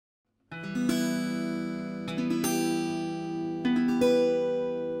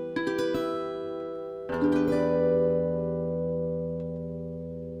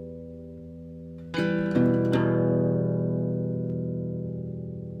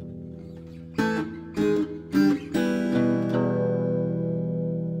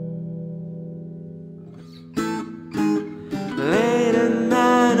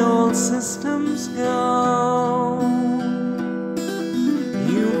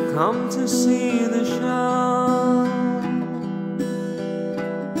come to see the show.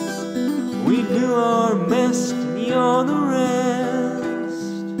 We do our best and you're the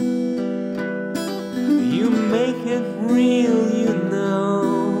rest. You make it real, you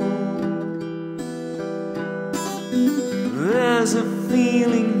know. There's a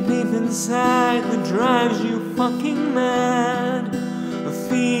feeling deep inside that drives you fucking mad. A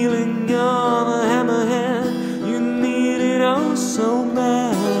feeling of a hammerhead, you need it oh so bad.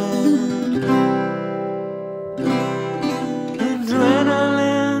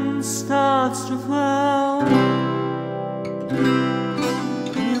 Adrenaline starts to flow.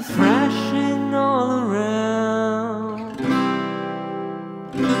 You're thrashing all around,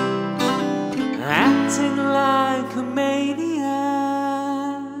 acting like a maniac.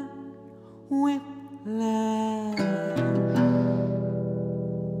 Whiplash.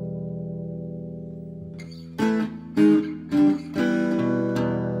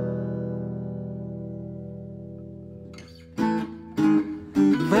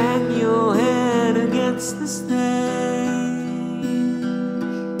 Bang your head against the stage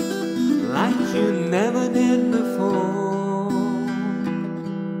like you never did before.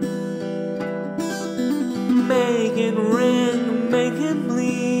 Make it ring, make it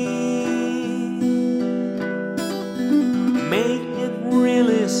bleed, make it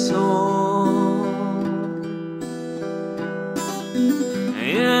really sore.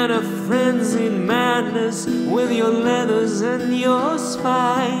 In a frenzied madness with your leathers and your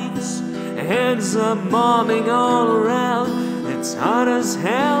spikes, heads are bobbing all around. It's hot as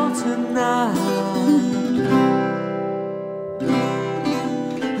hell tonight.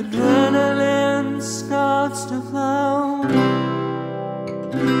 Adrenaline starts to flow.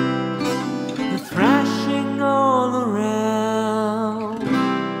 You're thrashing all around,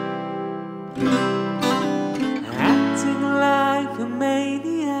 acting like a maniac.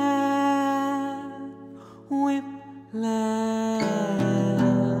 Whiplash.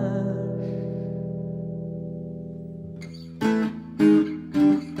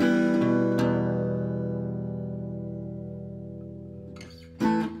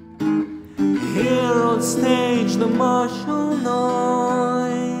 Here on stage the martial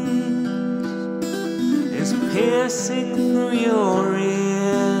noise is piercing through your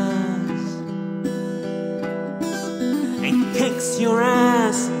ears. It kicks your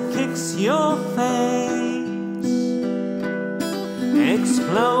ass and kicks your face,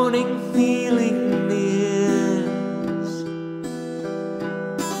 exploding feeling nears.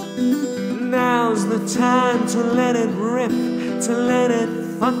 Now's the time to let it rip, to let it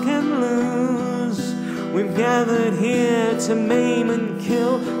fucking loose. We've gathered here to maim and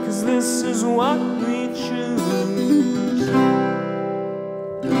kill, 'cause this is what we choose.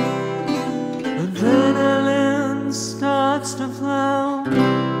 Adrenaline starts to flow.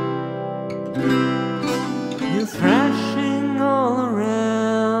 You're thrashing all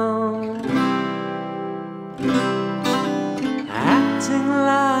around, acting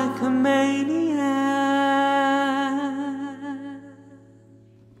like a maniac.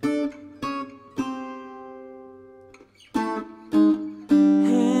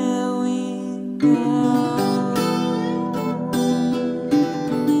 Here we go.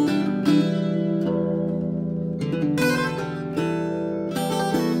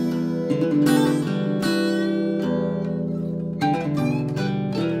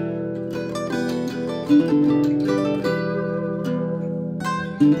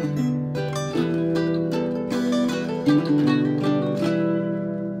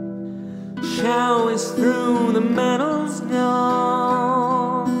 Showers through the metal's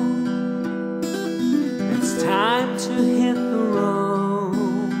gone. It's time to hit the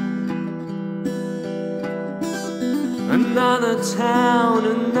road. Another town,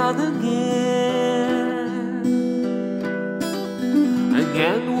 another gear.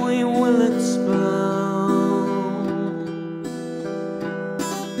 Again we will explode.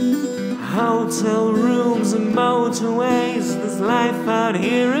 Hotel rooms and motorways, this life out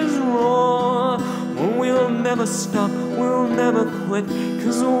here is raw. We'll never stop, we'll never quit,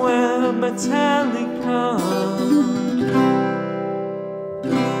 'cause we're Metallica.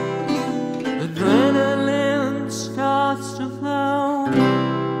 Adrenaline starts to flow.